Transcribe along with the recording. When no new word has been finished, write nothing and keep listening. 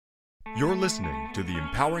You're listening to the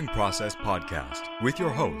Empowering Process podcast with your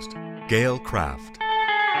host, Gail Kraft.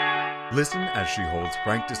 Listen as she holds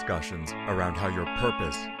frank discussions around how your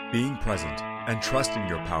purpose, being present, and trusting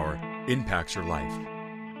your power impacts your life.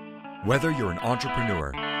 Whether you're an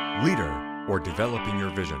entrepreneur, leader, or developing your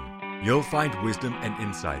vision, you'll find wisdom and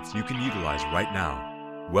insights you can utilize right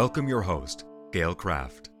now. Welcome your host, Gail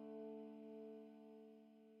Kraft.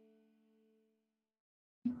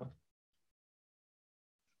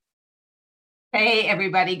 Hey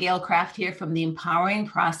everybody, Gail Kraft here from the Empowering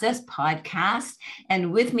Process podcast.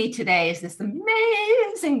 And with me today is this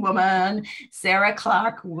amazing woman, Sara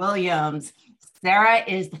Clark-Williams. Sara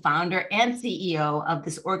is the founder and CEO of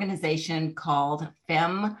this organization called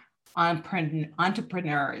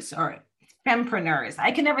Entrepreneurs or Fempreneurs.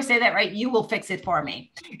 I can never say that right. You will fix it for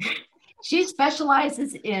me. She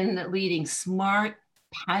specializes in leading smart,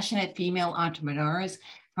 passionate female entrepreneurs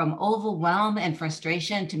from overwhelm and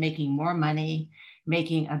frustration to making more money,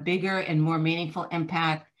 making a bigger and more meaningful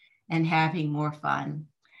impact, and having more fun.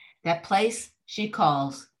 That place she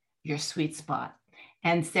calls your sweet spot.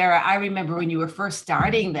 And Sara, I remember when you were first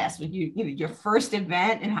starting this, when your first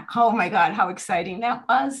event, and oh my God, how exciting that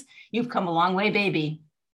was. You've come a long way, baby.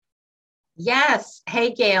 Yes.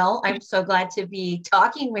 Hey, Gail, I'm so glad to be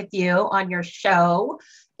talking with you on your show.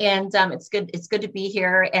 And it's good to be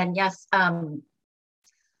here. And yes,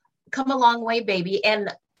 come a long way, baby. And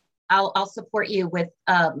I'll support you with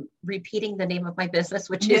repeating the name of my business,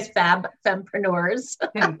 which is Fempreneurs.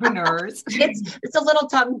 Fempreneurs. It's a little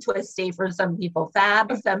tongue twisty for some people.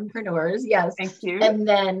 Fempreneurs. Yes. Thank you. And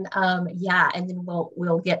then and then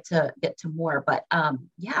we'll get to more. But I'm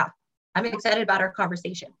excited about our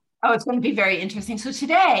conversation. Oh, it's going to be very interesting. So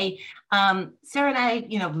today, Sara and I,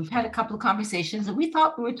 we've had a couple of conversations, and we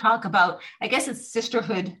thought we would talk about, I guess it's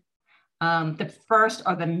sisterhood. The first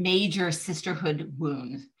are the major sisterhood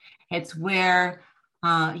wounds. It's where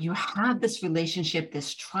you have this relationship,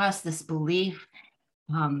 this trust, this belief,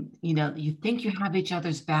 you think you have each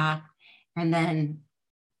other's back, and then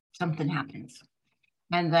something happens.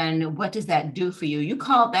 And then what does that do for you? You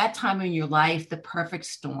call that time in your life the perfect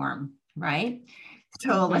storm, right?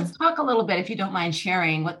 So let's talk a little bit, if you don't mind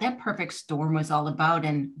sharing, what that perfect storm was all about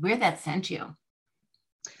and where that sent you.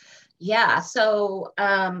 Yeah. So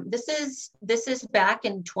this is back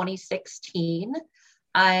in 2016.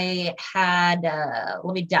 I had,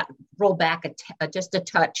 let me roll back just a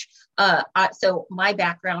touch. So my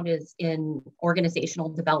background is in organizational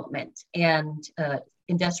development and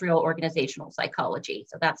industrial organizational psychology.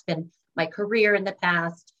 So that's been my career in the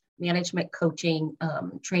past, management coaching,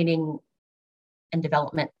 training and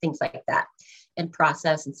development, things like that, and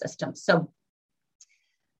process and systems.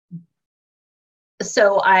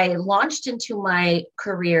 So I launched into my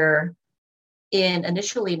career in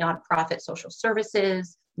initially nonprofit social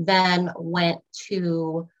services, then went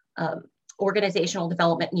to organizational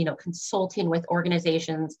development, consulting with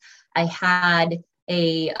organizations. I had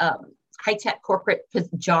a high-tech corporate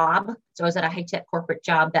job. So I was at a high-tech corporate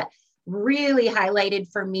job that really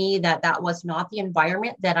highlighted for me that was not the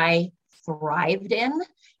environment that I thrived in.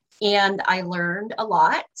 And I learned a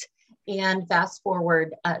lot. And fast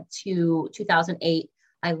forward to 2008,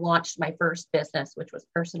 I launched my first business, which was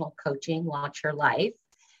personal coaching, Launch Your Life.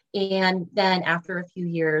 And then after a few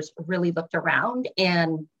years, really looked around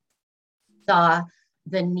and saw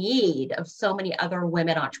the need of so many other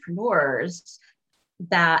women entrepreneurs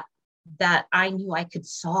that I knew I could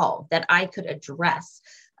solve, that I could address.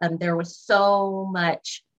 There was so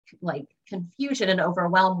much confusion and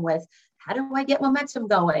overwhelm with, how do I get momentum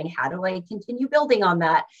going? How do I continue building on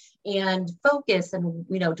that? And focus and,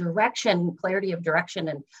 direction, clarity of direction.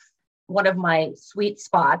 And one of my sweet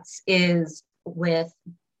spots is with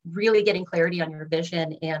really getting clarity on your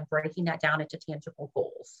vision and breaking that down into tangible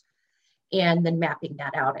goals and then mapping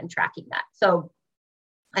that out and tracking that. So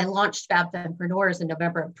I launched Fempreneurs in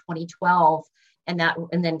November of 2012, and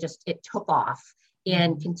then it took off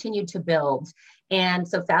and continued to build. And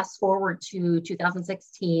so fast forward to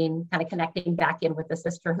 2016, kind of connecting back in with the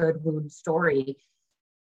sisterhood wound story,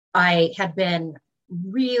 I had been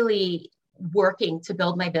really working to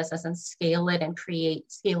build my business and scale it and create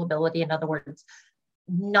scalability. In other words,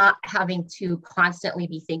 not having to constantly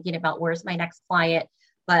be thinking about where's my next client,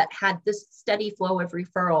 but had this steady flow of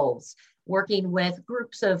referrals, working with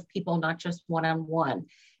groups of people, not just one-on-one.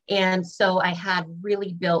 And so I had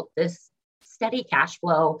really built this steady cash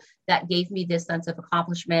flow that gave me this sense of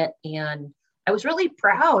accomplishment. And I was really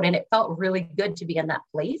proud, and it felt really good to be in that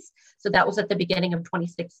place. So that was at the beginning of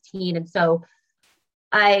 2016. And so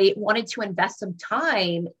I wanted to invest some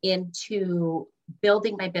time into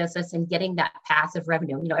building my business and getting that passive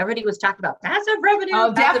revenue. Everybody was talking about passive revenue.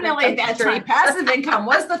 Oh, definitely at that time. Passive income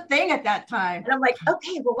was the thing at that time. And I'm like,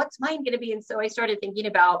 okay, well, what's mine going to be? And so I started thinking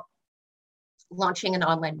about launching an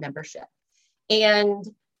online membership. And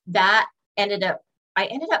that I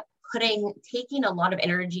ended up taking a lot of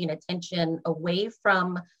energy and attention away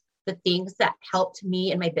from the things that helped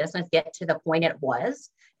me and my business get to the point it was.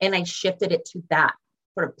 And I shifted it to that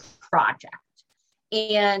sort of project.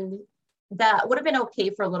 And that would have been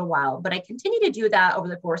okay for a little while, but I continued to do that over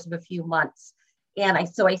the course of a few months. And I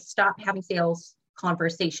stopped having sales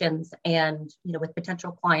conversations and, with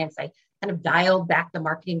potential clients, I kind of dialed back the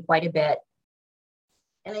marketing quite a bit.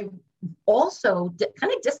 And I also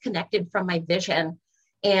kind of disconnected from my vision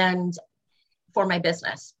and for my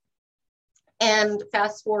business. And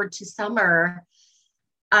fast forward to summer,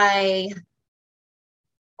 I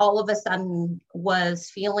all of a sudden was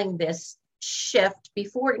feeling this shift.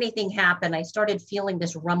 Before anything happened, I started feeling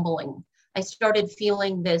this rumbling. I started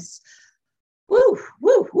feeling this woo,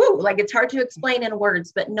 woo, woo. Like it's hard to explain in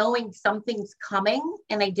words, but knowing something's coming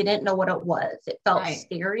and I didn't know what it was. It felt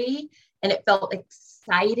scary and it felt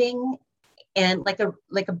exciting and like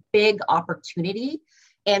a big opportunity.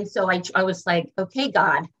 And so I was like, okay,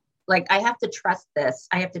 God, like I have to trust this.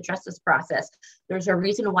 I have to trust this process. There's a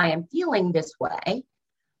reason why I'm feeling this way.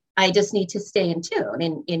 I just need to stay in tune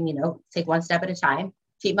and take one step at a time,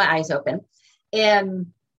 keep my eyes open. And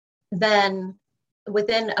then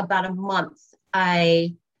within about a month,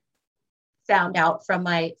 I found out from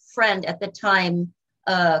my friend at the time,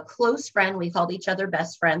 a close friend, we called each other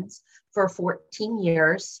best friends for 14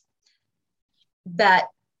 years, that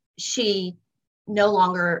she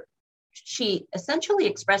essentially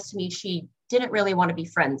expressed to me she didn't really want to be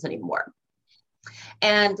friends anymore.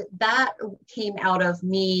 And that came out of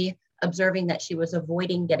me observing that she was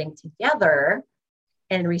avoiding getting together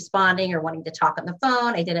and responding or wanting to talk on the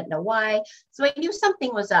phone. I didn't know why. So I knew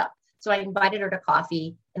something was up. So I invited her to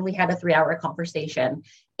coffee and we had a 3-hour conversation.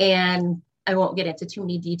 And I won't get into too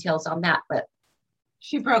many details on that, but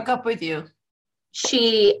she broke up with you.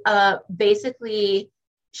 She basically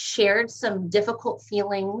shared some difficult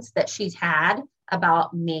feelings that she's had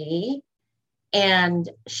about me and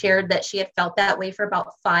shared that she had felt that way for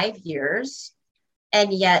about 5 years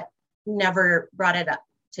and yet never brought it up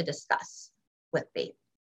to discuss with me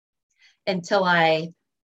until I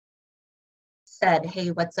said,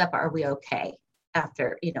 hey, what's up? Are we okay?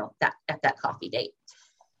 After, at that coffee date.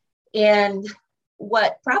 And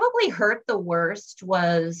what probably hurt the worst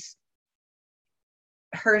was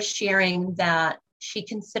her sharing that she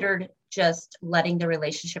considered just letting the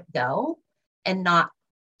relationship go and not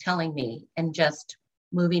telling me and just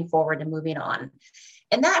moving forward and moving on.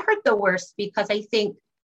 And that hurt the worst because I think,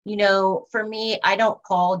 for me, I don't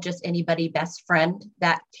call just anybody best friend.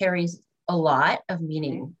 That carries a lot of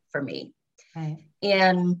meaning for me. Right.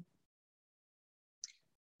 And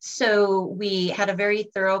so we had a very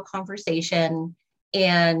thorough conversation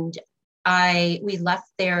and we left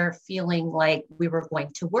there feeling like we were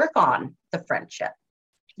going to work on the friendship.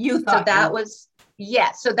 You thought so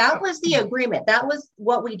that was the agreement. That was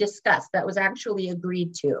what we discussed. That was actually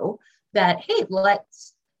agreed to, that, hey,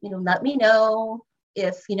 let's, let me know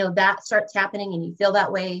if, that starts happening and you feel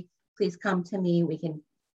that way, please come to me. We can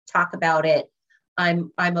talk about it.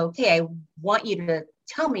 I'm okay. I want you to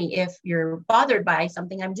tell me if you're bothered by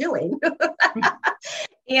something I'm doing.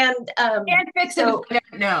 And you can't fix it if you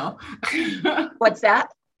don't know. What's that?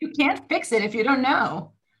 You can't fix it if you don't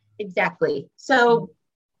know. Exactly. So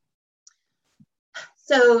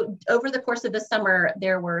over the course of the summer,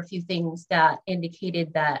 there were a few things that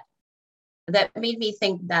indicated that made me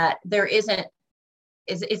think that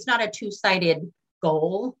it's not a two-sided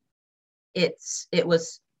goal. It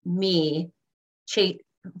was me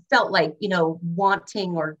felt like,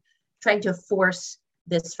 wanting or trying to force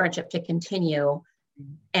this friendship to continue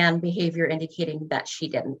and behavior indicating that she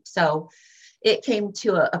didn't. So it came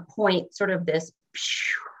to a point, sort of this,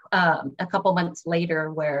 a couple months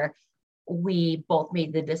later, where we both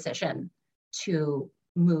made the decision to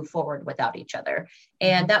move forward without each other.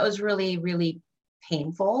 And that was really, really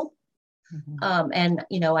painful. Mm-hmm. And,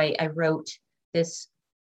 I wrote this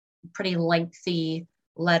pretty lengthy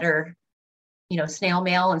letter, snail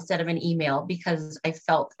mail instead of an email, because I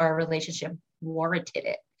felt our relationship warranted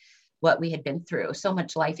it, what we had been through, so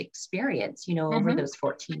much life experience, over those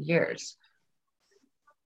 14 years.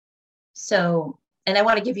 So, and I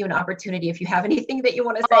want to give you an opportunity if you have anything that you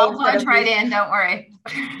want to say. I'll launch right in, don't worry.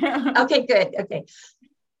 Okay, good. Okay.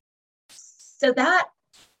 So that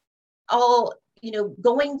all,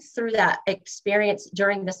 going through that experience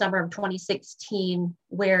during the summer of 2016,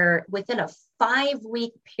 where within a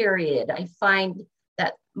 5-week period, I find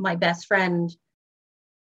that my best friend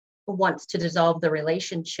wants to dissolve the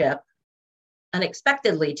relationship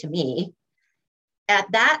unexpectedly to me.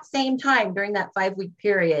 At that same time, during that 5-week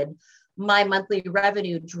period, my monthly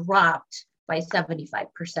revenue dropped by 75%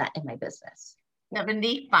 in my business.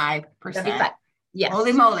 75%. 75. Yes.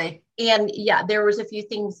 Holy moly. And yeah, there was a few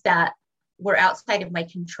things that were outside of my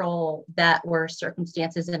control, that were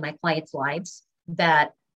circumstances in my clients' lives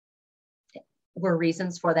that were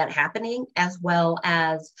reasons for that happening, as well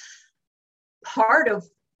as part of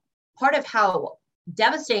how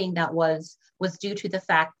devastating that was due to the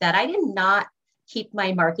fact that I did not keep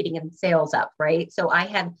my marketing and sales up, right? So I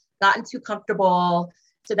had gotten too comfortable.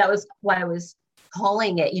 So that was why I was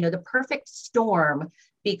calling it, the perfect storm,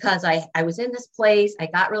 because I was in this place, I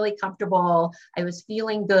got really comfortable, I was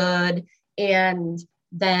feeling good. And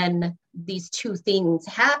then these two things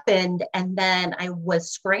happened. And then I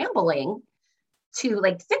was scrambling to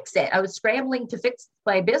fix it. I was scrambling to fix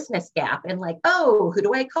my business gap and oh, who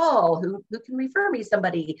do I call? Who can refer me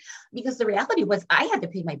somebody? Because the reality was I had to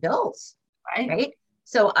pay my bills, right?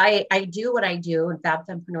 So I do what I do in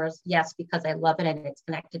Fempreneurs, yes, because I love it and it's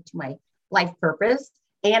connected to my life purpose.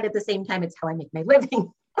 And at the same time, it's how I make my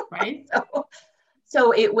living. Right.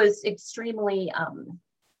 So it was extremely,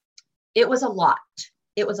 it was a lot.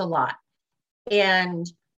 It was a lot. And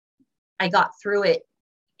I got through it.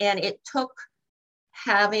 And it took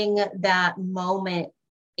having that moment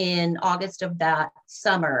in August of that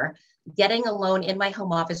summer, getting alone in my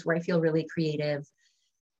home office where I feel really creative,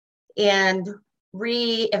 and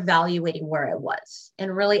reevaluating where I was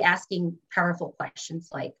and really asking powerful questions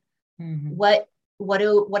like, what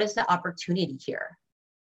is the opportunity here?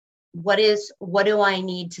 What do I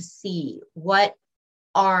need to see? What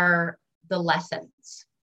are the lessons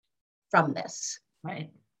from this? Right.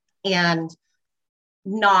 And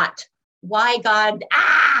not why God,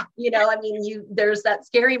 there's that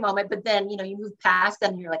scary moment, but then, you move past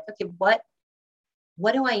and you're like, okay, what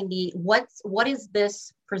do I need? What is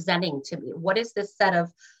this presenting to me? What is this set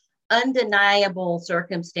of undeniable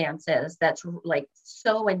circumstances that's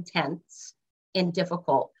so intense and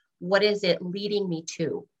difficult? What is it leading me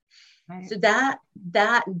to? Right. So that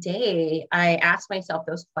day I asked myself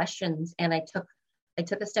those questions, and I took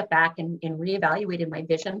a step back and reevaluated my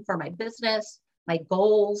vision for my business, my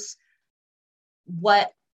goals,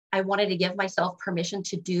 what I wanted to give myself permission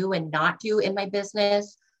to do and not do in my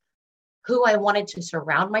business, who I wanted to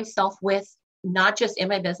surround myself with, not just in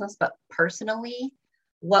my business, but personally,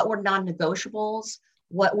 what were non-negotiables,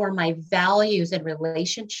 what were my values and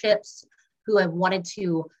relationships, who I wanted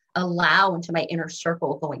to allow into my inner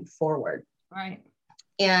circle going forward. Right.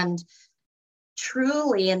 And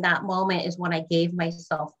truly in that moment is when I gave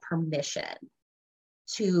myself permission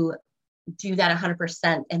to do that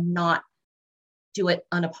 100% and not do it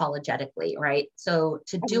unapologetically, right? So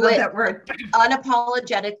to do it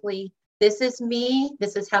unapologetically, this is me,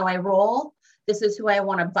 this is how I roll, this is who I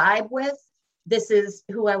want to vibe with, this is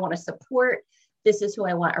who I want to support, this is who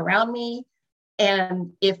I want around me.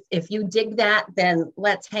 And if you dig that, then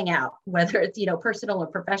let's hang out, whether it's, personal or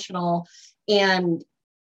professional, and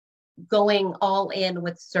going all in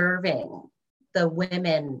with serving the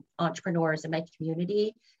women entrepreneurs in my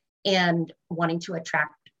community and wanting to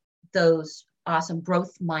attract those awesome,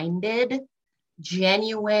 growth-minded,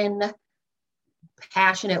 genuine,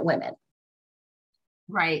 passionate women.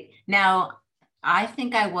 Right. Now, I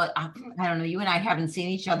think I don't know, you and I haven't seen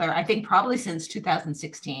each other, I think probably since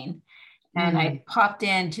 2016. And I popped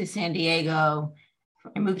into San Diego.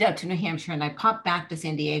 I moved out to New Hampshire, and I popped back to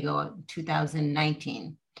San Diego in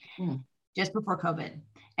 2019, just before COVID.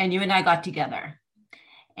 And you and I got together.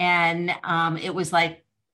 And it was like,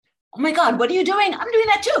 oh my God, what are you doing? I'm doing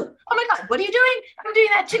that too. Oh my God, what are you doing? I'm doing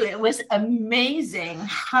that too. It was amazing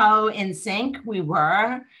how in sync we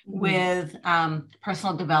were with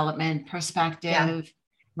personal development, perspective,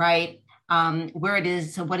 right? Where it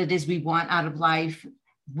is, so what it is we want out of life,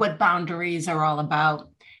 what boundaries are all about.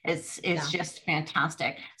 It's just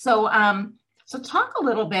fantastic. So talk a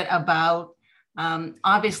little bit about,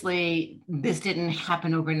 obviously this didn't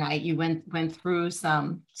happen overnight. You went through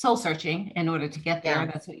some soul searching in order to get there.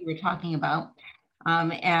 That's what you were talking about.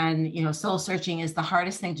 And soul searching is the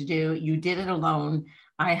hardest thing to do. You did it alone.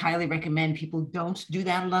 I highly recommend people don't do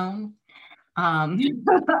that alone.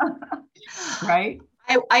 Right.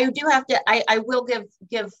 I do have to, I will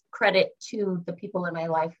give credit to the people in my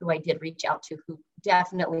life who I did reach out to, who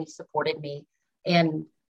definitely supported me and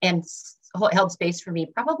held space for me,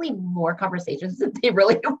 probably more conversations than they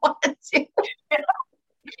really wanted to.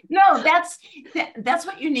 No, that's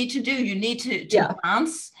what you need to do. You need to Yeah.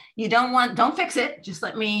 bounce. Don't fix it. Just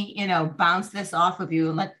let me, bounce this off of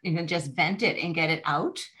you and just vent it and get it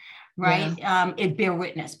out. Right. Yeah. Bear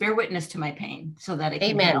witness to my pain so that it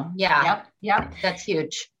can Amen. heal. Yeah. Yep. That's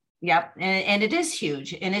huge. Yep. And it is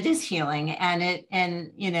huge, and it is healing.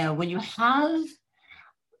 And when you have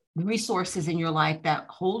resources in your life that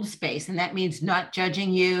hold space, and that means not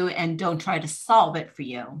judging you and don't try to solve it for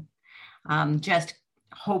you. Just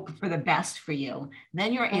hope for the best for you.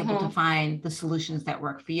 Then you're able to find the solutions that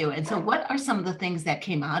work for you. And so what are some of the things that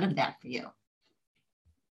came out of that for you?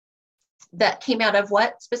 That came out of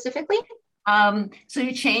what specifically? So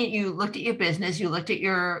you looked at your business, you looked at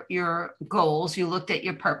your goals, you looked at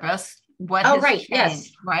your purpose. What has right. changed,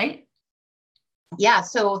 Yes. right? Yeah.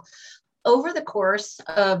 So over the course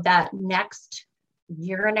of that next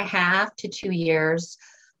 1.5 to 2 years,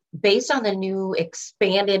 based on the new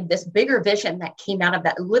expanded, this bigger vision that came out of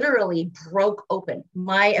that, literally broke open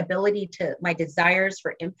my desires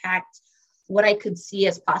for impact, what I could see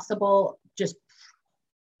as possible, just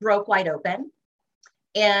broke wide open.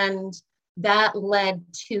 And that led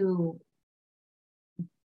to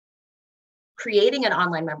creating an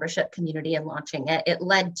online membership community and launching it. It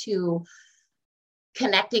led to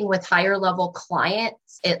connecting with higher level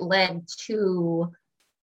clients. It led to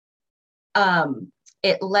launching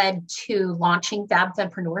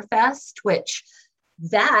Fempreneur Fest, which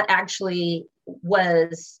that actually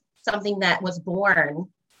was something that was born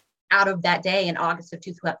out of that day in August of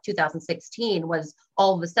 2016. Was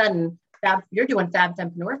all of a sudden, you're doing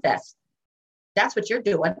Fempreneur Fest. That's what you're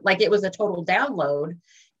doing. Like, it was a total download.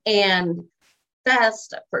 And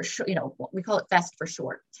Fest, for sure, we call it Fest for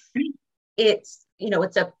short. It's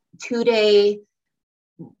a 2-day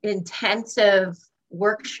intensive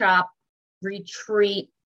workshop, retreat,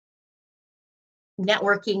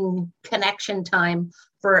 networking, connection time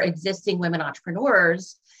for existing women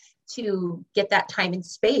entrepreneurs to get that time and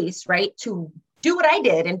space, right, to do what I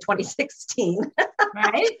did in 2016.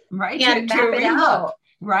 Right. And map it out.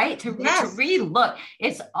 Right. To relook.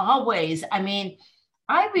 It's always, I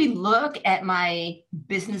relook at my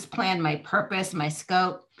business plan, my purpose, my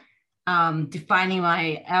scope, defining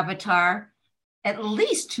my avatar at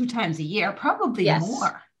least 2 times a year, probably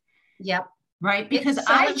more. Yep. Right. Because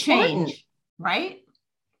I change. Right.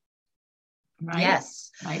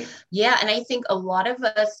 Yes. Right. Yeah. And I think a lot of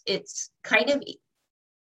us, it's kind of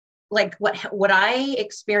like what I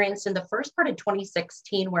experienced in the first part of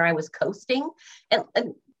 2016, where I was coasting. And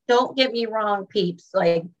don't get me wrong, peeps,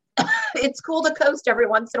 like, it's cool to coast every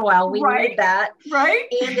once in a while. We need that. Right.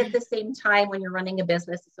 And at the same time, when you're running a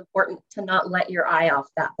business, it's important to not let your eye off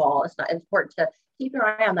that ball. It's important to keep your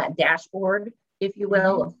eye on that dashboard, if you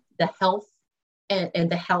will, of the health and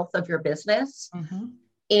the health of your business.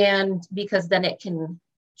 And because then it can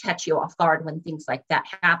catch you off guard when things like that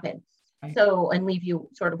happen. Right. So, and leave you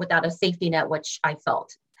sort of without a safety net, which I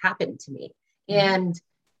felt happened to me. And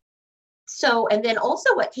then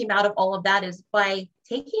also what came out of all of that is, by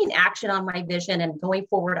taking action on my vision and going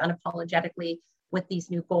forward unapologetically with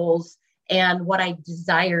these new goals and what I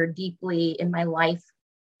desire deeply in my life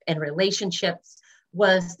and relationships,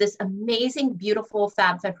 was this amazing, beautiful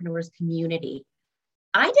Fempreneurs community.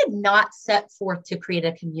 I did not set forth to create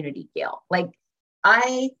a community, Gail. Like,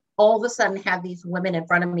 I all of a sudden had these women in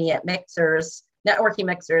front of me at networking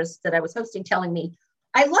mixers that I was hosting, telling me,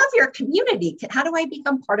 I love your community. How do I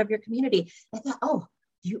become part of your community? I thought, oh,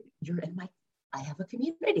 you're in I have a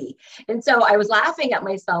community. And so I was laughing at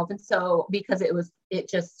myself. And so, because it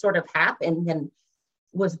just sort of happened and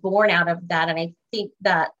was born out of that. And I think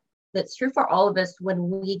that's true for all of us when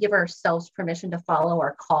we give ourselves permission to follow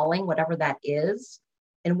our calling, whatever that is,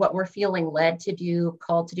 and what we're feeling led to do,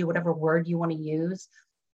 called to do, whatever word you want to use.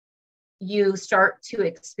 You start to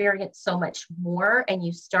experience so much more, and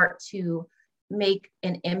you start to make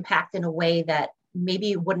an impact in a way that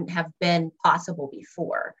maybe wouldn't have been possible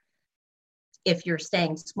before if you're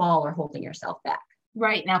staying small or holding yourself back.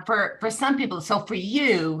 Right. Now, for some people, so for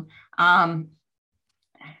you, the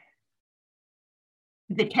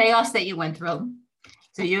chaos that you went through.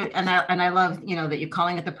 So I love, that you're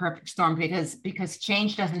calling it the perfect storm, because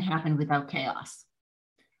change doesn't happen without chaos.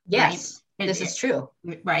 Yes. Right? This is true.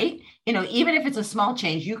 Right. Even if it's a small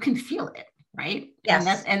change, you can feel it. Right.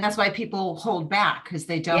 Yes. And that's why people hold back, because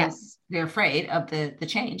they don't, yes. They're afraid of the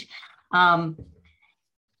change.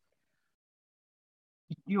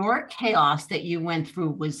 Your chaos that you went through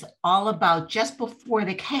was all about, just before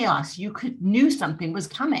the chaos, you knew something was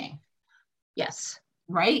coming. Yes.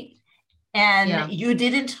 Right. And you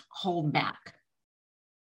didn't hold back.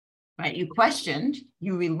 Right. You questioned,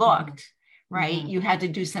 you relooked, right. You had to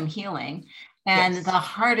do some healing. And Yes. the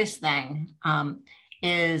hardest thing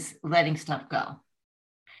is letting stuff go.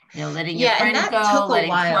 Letting your Yeah, and friends that go, took a letting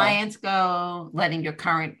while. clients go, letting your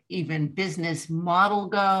current even business model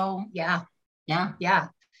go. Yeah, Yeah. yeah.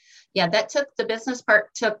 Yeah, that took the business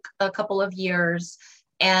part took a couple of years.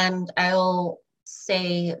 And I'll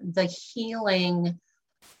say the healing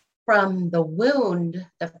from the wound,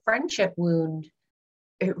 the friendship wound,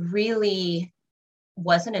 it really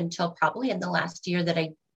wasn't until probably in the last year that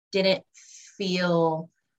I didn't feel,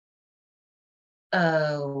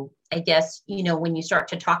 I guess, when you start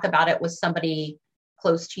to talk about it with somebody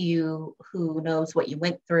close to you who knows what you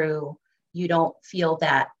went through, you don't feel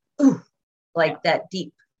that, ooh, like that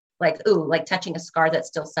deep, like, ooh, like touching a scar that's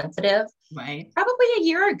still sensitive. Right. Probably a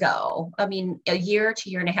year ago, I mean, a year to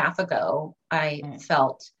year and a half ago, I Right.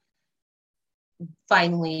 felt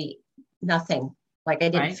finally nothing. Like I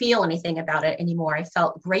didn't Right. feel anything about it anymore. I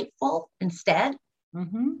felt grateful instead,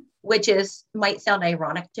 Mm-hmm. which is might sound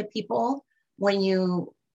ironic to people when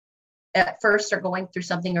you at first are going through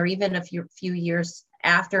something, or even a few years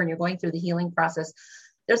after, and you're going through the healing process.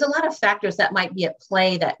 There's a lot of factors that might be at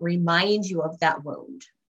play that remind you of that wound,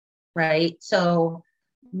 right? So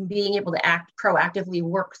being able to act proactively,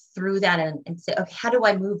 work through that, and say, okay, how do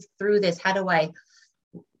I move through this? How do I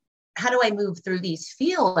move through these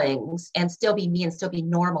feelings and still be me and still be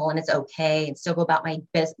normal and it's okay and still go about my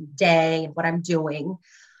best day and what I'm doing?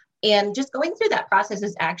 And just going through that process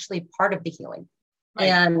is actually part of the healing. Right.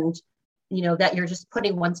 And that you're just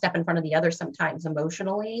putting one step in front of the other sometimes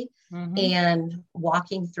emotionally, Mm-hmm. and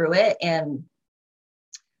walking through it. And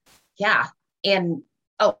yeah, and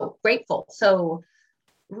grateful. So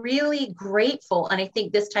really grateful. And I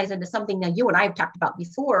think this ties into something that you and I have talked about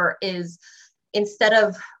before, is instead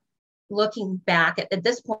of looking back at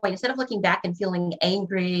this point, instead of looking back and feeling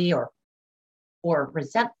angry or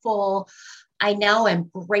resentful, I now am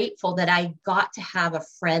grateful that I got to have a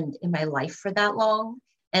friend in my life for that long.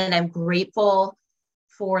 And I'm grateful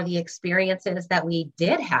for the experiences that we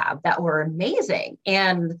did have that were amazing,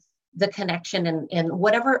 and the connection, and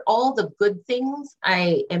whatever, all the good things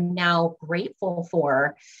I am now grateful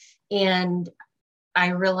for. And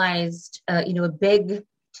I realized, a big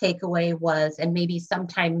takeaway was, and maybe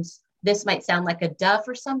sometimes this might sound like a duh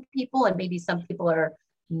for some people, and maybe some people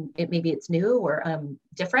maybe it's new or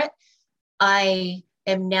different. I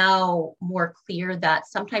am now more clear that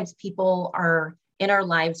sometimes people are in our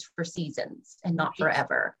lives for seasons and not Right.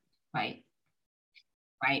 forever. Right.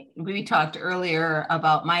 Right. We talked earlier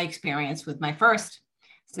about my experience with my first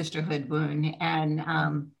sisterhood wound, and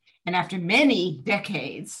after many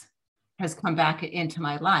decades, has come back into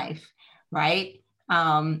my life. Right.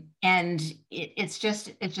 And it's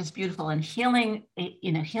just beautiful, and healing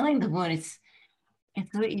the wound. It's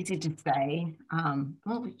so easy to say,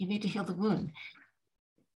 well, you need to heal the wound,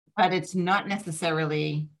 but it's not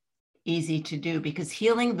necessarily easy to do, because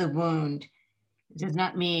healing the wound does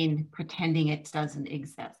not mean pretending it doesn't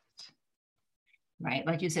exist. Right.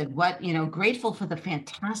 Like you said, grateful for the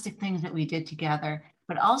fantastic things that we did together,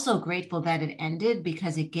 but also grateful that it ended,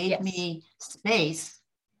 because it gave Yes. me space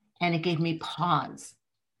and it gave me pause.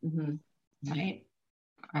 Mm-hmm. Right.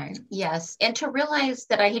 Right. Yes. And to realize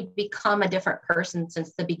that I had become a different person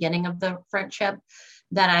since the beginning of the friendship,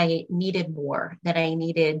 that I needed more, that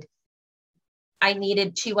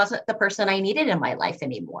she wasn't the person I needed in my life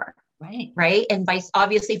anymore. Right. Right. And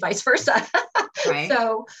obviously vice versa. Right.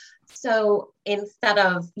 So instead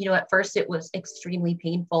of, at first it was extremely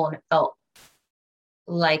painful and it felt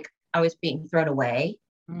like I was being thrown away.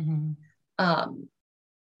 Mm-hmm. Um,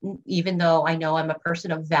 Even though I know I'm a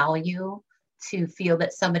person of value, to feel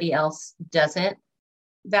that somebody else doesn't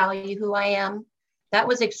value who I am, that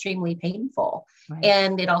was extremely painful. Right.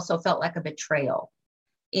 And it also felt like a betrayal,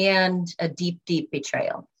 and a deep, deep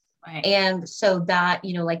betrayal. Right. And so that,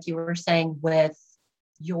 like you were saying with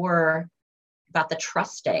about the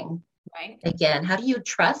trusting, Right. again, how do you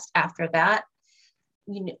trust after that?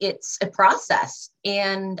 It's a process.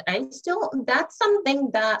 And that's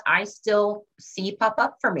something that I still see pop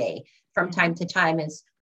up for me from Mm-hmm. time to time, is,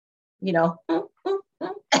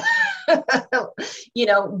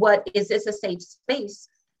 what is this, a safe space?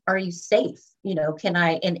 Are you safe? Can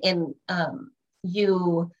I,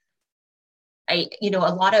 you, a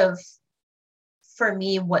lot of, for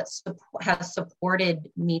me, what has supported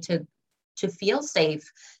me to feel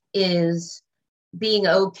safe is being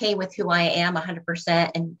okay with who I am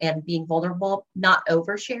 100%, and being vulnerable, not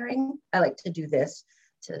oversharing. I like to do this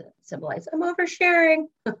to symbolize I'm oversharing.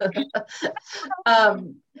 Not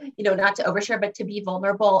to overshare, but to be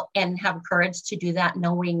vulnerable and have courage to do that,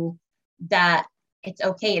 knowing that it's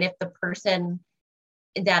okay. And if the person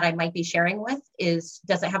that I might be sharing with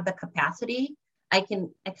does it have the capacity? I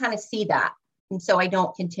kind of see that. And so I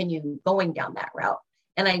don't continue going down that route.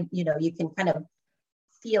 And you can kind of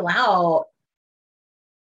feel out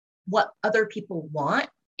what other people want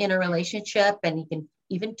in a relationship, and you can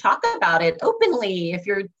even talk about it openly if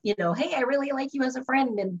you're, hey, I really like you as a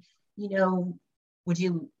friend, and would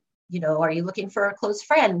you, are you looking for a close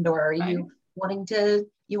friend, or are you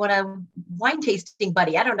you want a wine tasting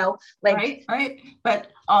buddy? I don't know. Right.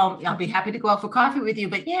 But I'll be happy to go out for coffee with you,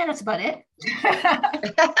 but yeah, that's about it.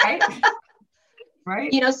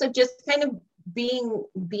 Right. So just kind of being,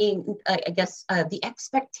 I guess, the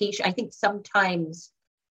expectation. I think sometimes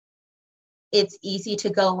it's easy to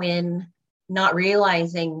go into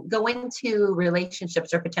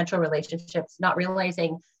relationships or potential relationships, not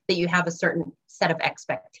realizing that you have a certain set of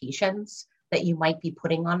expectations that you might be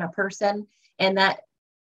putting on a person. And that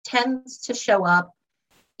tends to show up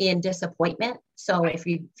in disappointment. So if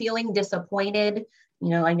you're feeling disappointed,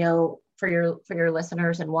 I know for your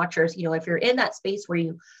listeners and watchers, if you're in that space where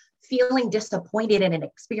you feeling disappointed in an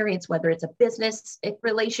experience, whether it's a business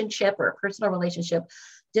relationship or a personal relationship,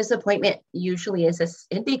 disappointment usually is this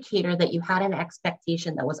indicator that you had an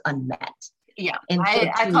expectation that was unmet. Yeah, and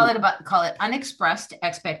I call it unexpressed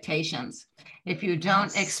expectations. If you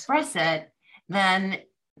don't express it, then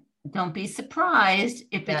don't be surprised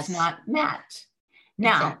if it's not met.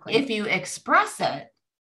 Now, if you express it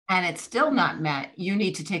and it's still not met, you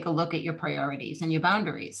need to take a look at your priorities and your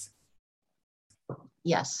boundaries.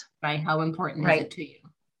 Yes. Right. How important is it to you?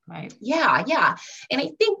 Right. Yeah. Yeah. And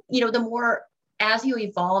I think, the more as you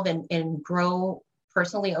evolve and grow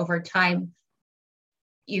personally over time,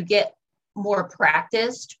 you get more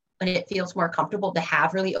practiced and it feels more comfortable to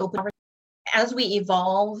have really open. As we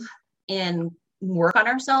evolve and work on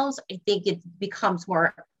ourselves, I think it becomes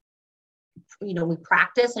more, we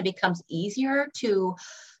practice and it becomes easier to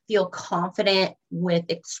feel confident with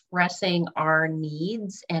expressing our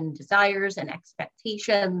needs and desires and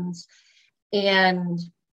expectations. And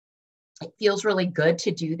it feels really good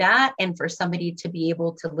to do that. And for somebody to be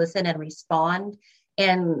able to listen and respond.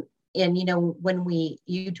 And when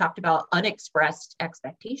you talked about unexpressed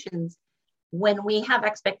expectations, when we have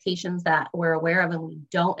expectations that we're aware of and we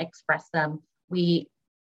don't express them, we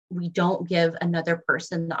don't give another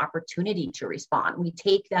person the opportunity to respond. We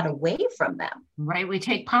take that away from them. Right. We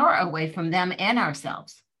take power away from them and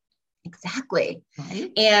ourselves. Exactly.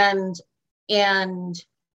 Right. And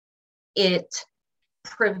it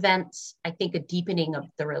prevents, I think, a deepening of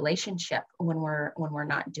the relationship when we're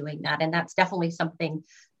not doing that. And that's definitely something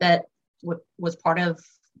that was part of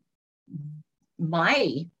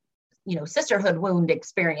my, sisterhood wound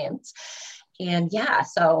experience. And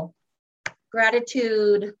so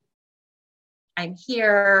gratitude, I'm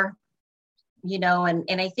here,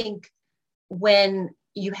 and I think when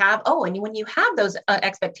you have those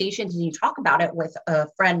expectations and you talk about it with a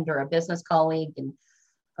friend or a business colleague and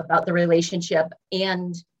about the relationship,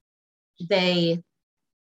 and they're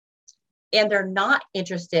not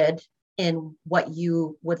interested in what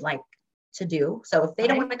you would like to do. So if they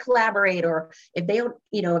don't want to collaborate, or if they don't,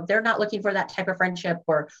 if they're not looking for that type of friendship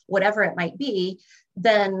or whatever it might be,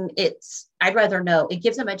 then I'd rather know. It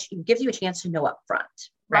gives you a chance to know up front.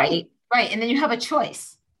 Right. And then you have a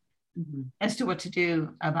choice as to what to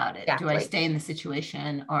do about it. Exactly. Do I stay in the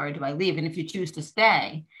situation or do I leave? And if you choose to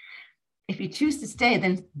stay,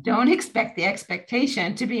 then don't expect the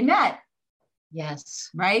expectation to be met. Yes.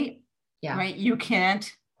 Right? Yeah. Right. You can't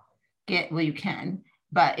you can,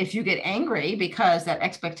 but if you get angry because that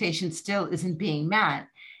expectation still isn't being met,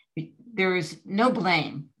 there's no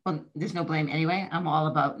blame. Well, there's no blame anyway. I'm all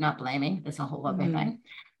about not blaming. That's a whole other thing.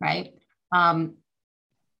 Right.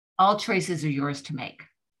 All choices are yours to make.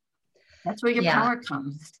 That's where your power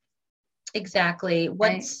comes. Exactly.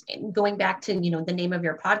 Going back to, the name of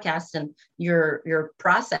your podcast and your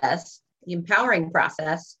process, the empowering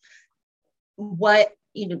process,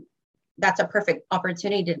 that's a perfect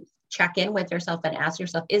opportunity to check in with yourself and ask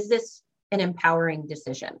yourself, is this an empowering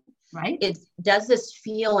decision? Right. Does this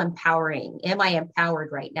feel empowering? Am I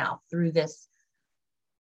empowered right now through this,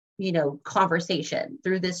 conversation,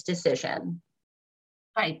 through this decision?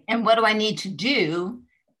 Right. And what do I need to do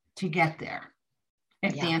to get there?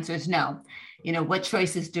 If the answer is no, what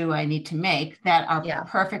choices do I need to make that are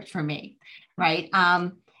perfect for me? Right.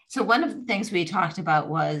 So one of the things we talked about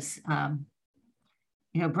was,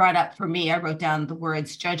 brought up for me, I wrote down the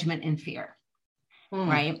words judgment and fear.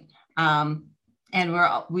 Right. And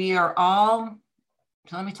we are all,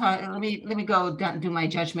 so let me go down, do my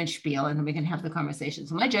judgment spiel, and then we can have the conversation.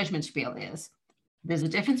 So my judgment spiel is, there's a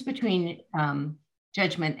difference between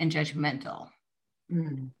judgment and judgmental.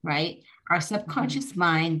 Right. Our subconscious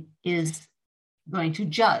mind is going to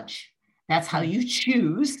judge. That's how you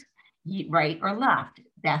choose right or left.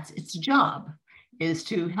 That's its job, is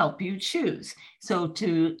to help you choose. So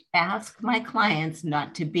to ask my clients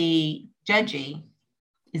not to be judgy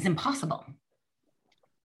is impossible.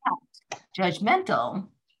 Judgmental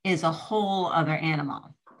is a whole other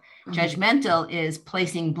animal. Judgmental is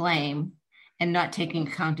placing blame and not taking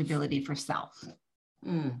accountability for self,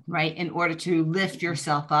 right? In order to lift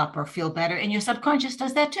yourself up or feel better. And your subconscious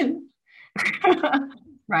does that too,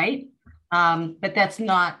 right? But that's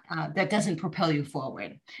not, that doesn't propel you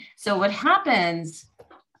forward. So what happens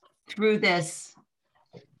through this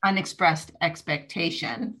unexpressed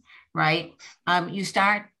expectation, right? You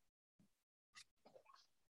start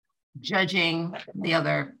judging the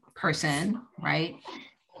other person, right?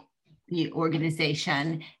 The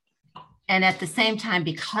organization. And at the same time,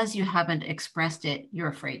 because you haven't expressed it, you're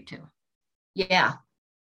afraid to. Yeah.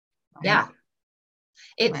 Right? Yeah.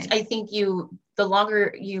 It's, right. I think the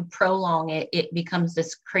longer you prolong it, it becomes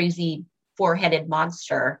this crazy four-headed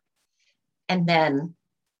monster. And then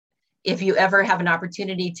if you ever have an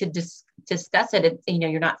opportunity to discuss it,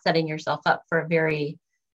 you're not setting yourself up for a very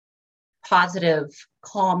positive,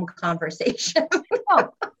 calm conversation. Oh,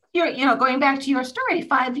 you're going back to your story,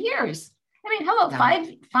 5 years. I mean, hello, yeah.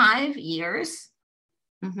 5 years.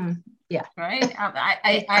 Mm-hmm. Yeah. Right.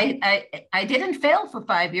 I didn't fail for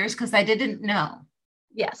 5 years because I didn't know.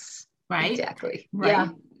 Yes. Right. Exactly. Right. Yeah.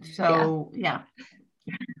 So, yeah.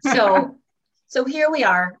 So here we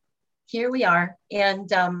are. And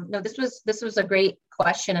no, this was a great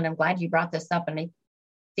question, and I'm glad you brought this up. And I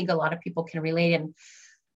think a lot of people can relate. And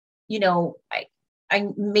I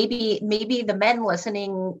maybe the men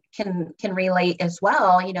listening can relate as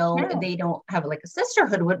well. Yeah. They don't have like a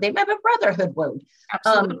sisterhood would, they might have a brotherhood would.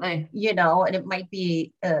 Absolutely. And it might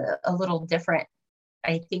be a little different.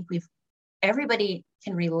 I think everybody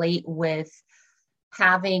can relate with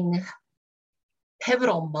having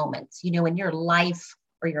pivotal moments, in your life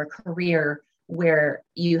or your career where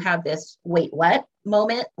you have this, wait, what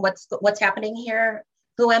moment? What's happening here?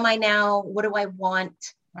 Who am I now? What do I want?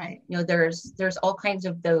 Right. There's all kinds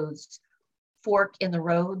of those fork in the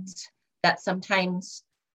roads that sometimes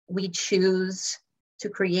we choose to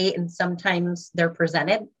create, and sometimes they're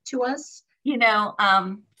presented to us.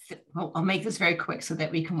 I'll make this very quick so that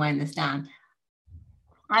we can wind this down.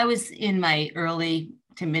 I was in my early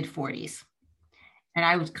to mid 40s, and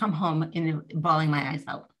I would come home bawling my eyes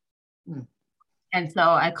out. And so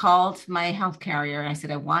I called my health carrier and I said,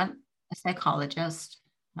 I want a psychologist.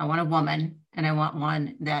 I want a woman, and I want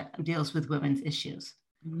one that deals with women's issues.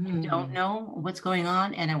 I don't know what's going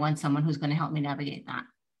on, and I want someone who's going to help me navigate that.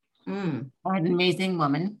 I had an amazing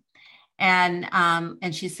woman,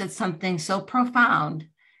 and she said something so profound.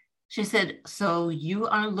 She said, so you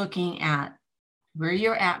are looking at where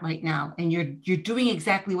you're at right now, and you're doing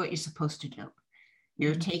exactly what you're supposed to do.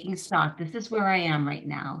 You're taking stock. This is where I am right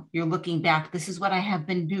now. You're looking back. This is what I have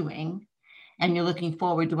been doing, and you're looking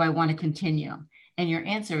forward. Do I want to continue? And your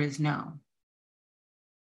answer is no,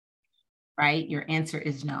 right? Your answer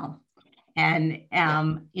is no. And,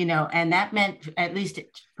 and that meant, at least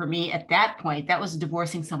for me at that point, that was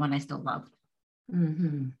divorcing someone I still loved,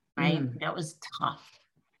 right? That was tough.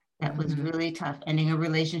 That was really tough, ending a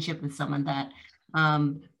relationship with someone that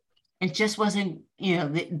it just wasn't,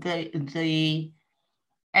 the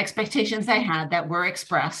expectations I had that were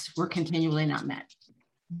expressed were continually not met.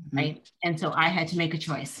 Right. And so I had to make a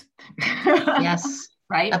choice. Yes.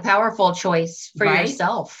 Right. A powerful choice for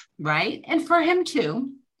yourself. Right. And for him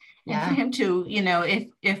too. Yeah. And for him too,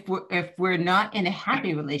 if we're not in a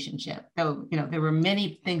happy relationship, though, there were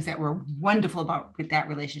many things that were wonderful with that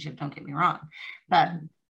relationship. Don't get me wrong. But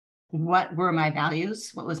what were my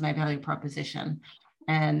values? What was my value proposition?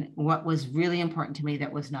 And what was really important to me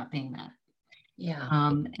that was not being met?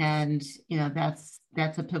 Yeah. And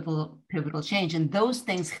that's a pivotal change. And those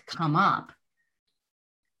things come up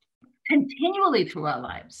continually through our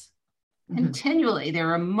lives. Continually.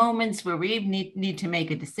 There are moments where we need to make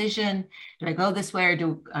a decision. Do I go this way, or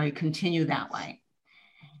do I continue that way?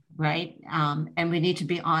 Right. And we need to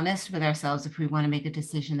be honest with ourselves if we want to make a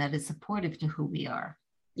decision that is supportive to who we are.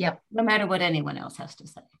 Yep. No matter what anyone else has to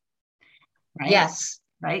say. Right. Yes.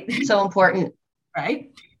 Right. So important.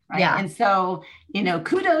 Right. Right. Yeah. And so,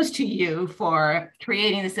 kudos to you for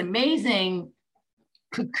creating this amazing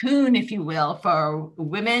cocoon, if you will, for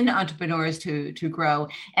women entrepreneurs to grow.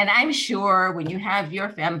 And I'm sure when you have your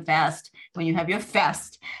Fem Fest, when you have your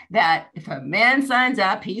fest, that if a man signs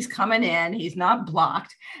up, he's coming in, he's not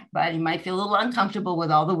blocked, but he might feel a little uncomfortable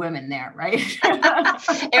with all the women there, right?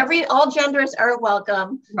 All genders are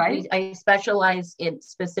welcome. Right. I specialize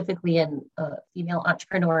specifically in female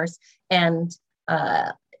entrepreneurs, and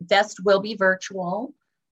Fest will be virtual.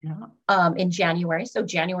 Yeah. In January. So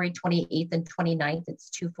January 28th and 29th, it's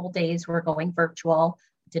 2 full days. We're going virtual.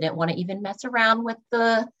 Didn't want to even mess around with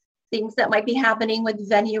the things that might be happening with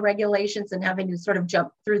venue regulations and having to sort of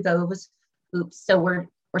jump through those hoops. So we're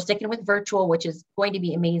sticking with virtual, which is going to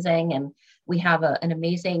be amazing. And we have an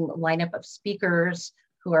amazing lineup of speakers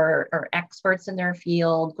who are experts in their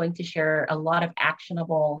field, going to share a lot of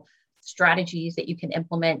actionable strategies that you can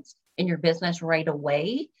implement in your business right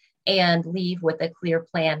away, and leave with a clear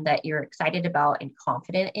plan that you're excited about and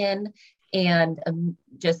confident in. And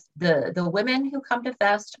just the women who come to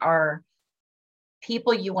Fest are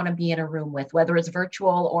people you want to be in a room with, whether it's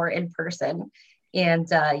virtual or in person. And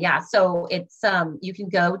so it's you can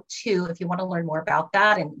go to, if you want to learn more about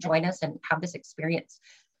that and join us and have this experience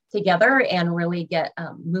together and really get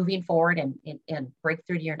moving forward and break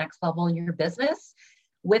through to your next level in your business.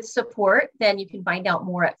 With support, then you can find out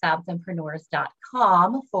more at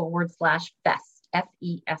fabfempreneurs.com/fest,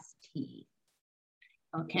 FEST.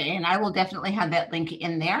 Okay, and I will definitely have that link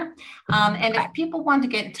in there. And if people want to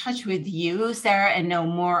get in touch with you, Sara, and know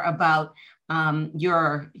more about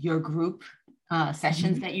your group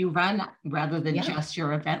sessions that you run rather than just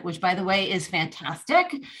your event, which, by the way, is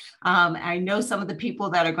fantastic. I know some of the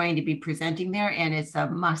people that are going to be presenting there, and it's a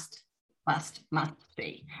must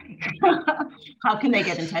see. How can they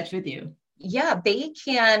get in touch with you? Yeah, they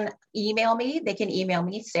can email me. They can email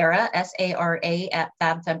me, Sara, SARA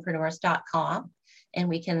 @fabfempreneurs.com. And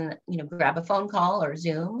we can, grab a phone call or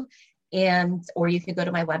Zoom, or you can go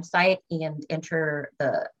to my website and enter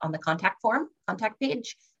on the contact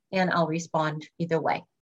page, and I'll respond either way.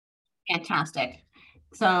 Fantastic.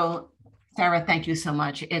 So, Sara, thank you so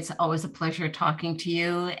much. It's always a pleasure talking to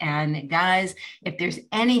you. And guys, if there's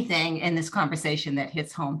anything in this conversation that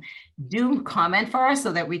hits home, do comment for us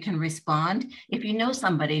so that we can respond. If you know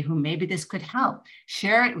somebody who maybe this could help,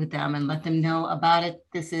 share it with them and let them know about it.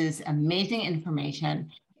 This is amazing information.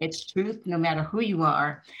 It's truth, no matter who you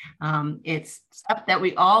are. It's stuff that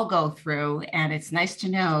we all go through. And it's nice to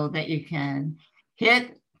know that you can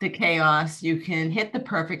hit the chaos, you can hit the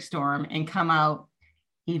perfect storm and come out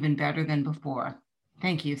even better than before.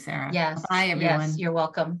 Thank you, Sara. Yes. Bye, everyone. Yes, you're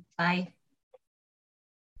welcome. Bye.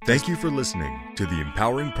 Thank you for listening to the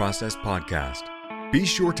Empowering Process podcast. Be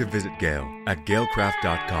sure to visit Gail at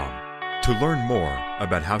gailcraft.com to learn more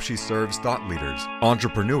about how she serves thought leaders,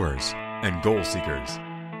 entrepreneurs, and goal seekers.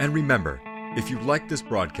 And remember, if you like this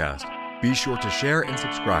broadcast, be sure to share and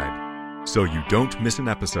subscribe so you don't miss an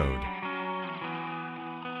episode.